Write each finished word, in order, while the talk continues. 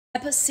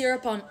put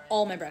syrup on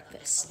all my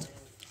breakfast.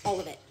 All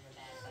of it.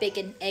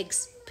 Bacon,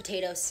 eggs,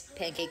 potatoes,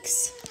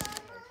 pancakes.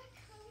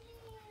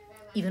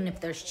 Even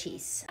if there's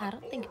cheese. I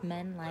don't think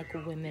men like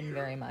women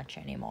very much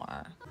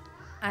anymore.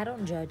 I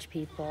don't judge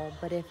people,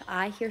 but if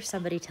I hear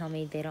somebody tell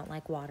me they don't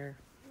like water,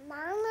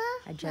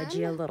 I judge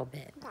you a little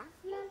bit.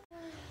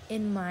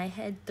 In my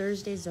head,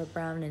 Thursdays are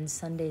brown and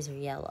Sundays are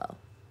yellow.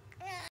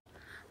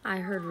 I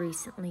heard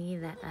recently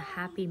that a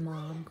happy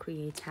mom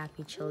creates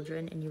happy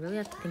children, and you really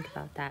have to think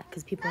about that,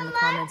 because people in the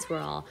comments were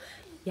all,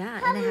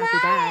 yeah, and a happy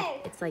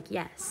dad. It's like,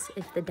 yes,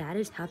 if the dad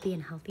is happy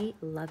and healthy,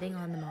 loving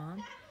on the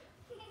mom,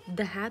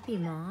 the happy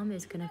mom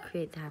is gonna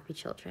create the happy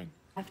children.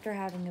 After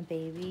having a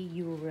baby,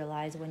 you will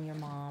realize when your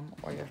mom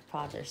or your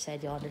father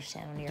said you'll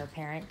understand when you're a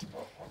parent,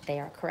 they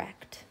are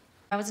correct.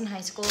 When I was in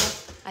high school,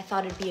 I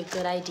thought it'd be a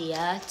good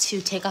idea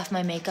to take off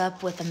my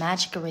makeup with a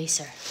magic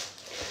eraser.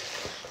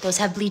 Those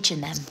have bleach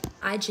in them.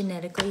 I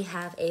genetically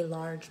have a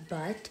large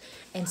butt,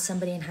 and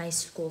somebody in high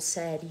school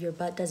said, your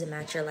butt doesn't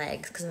match your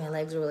legs, because my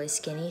legs were really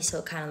skinny, so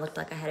it kind of looked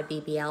like I had a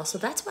BBL. So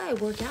that's why I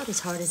work out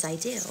as hard as I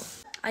do.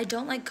 I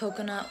don't like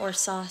coconut or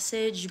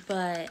sausage,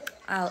 but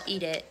I'll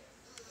eat it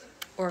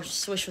or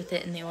swish with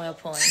it in the oil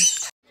pulling.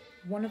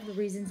 One of the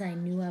reasons I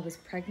knew I was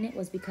pregnant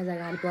was because I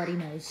got a bloody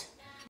nose.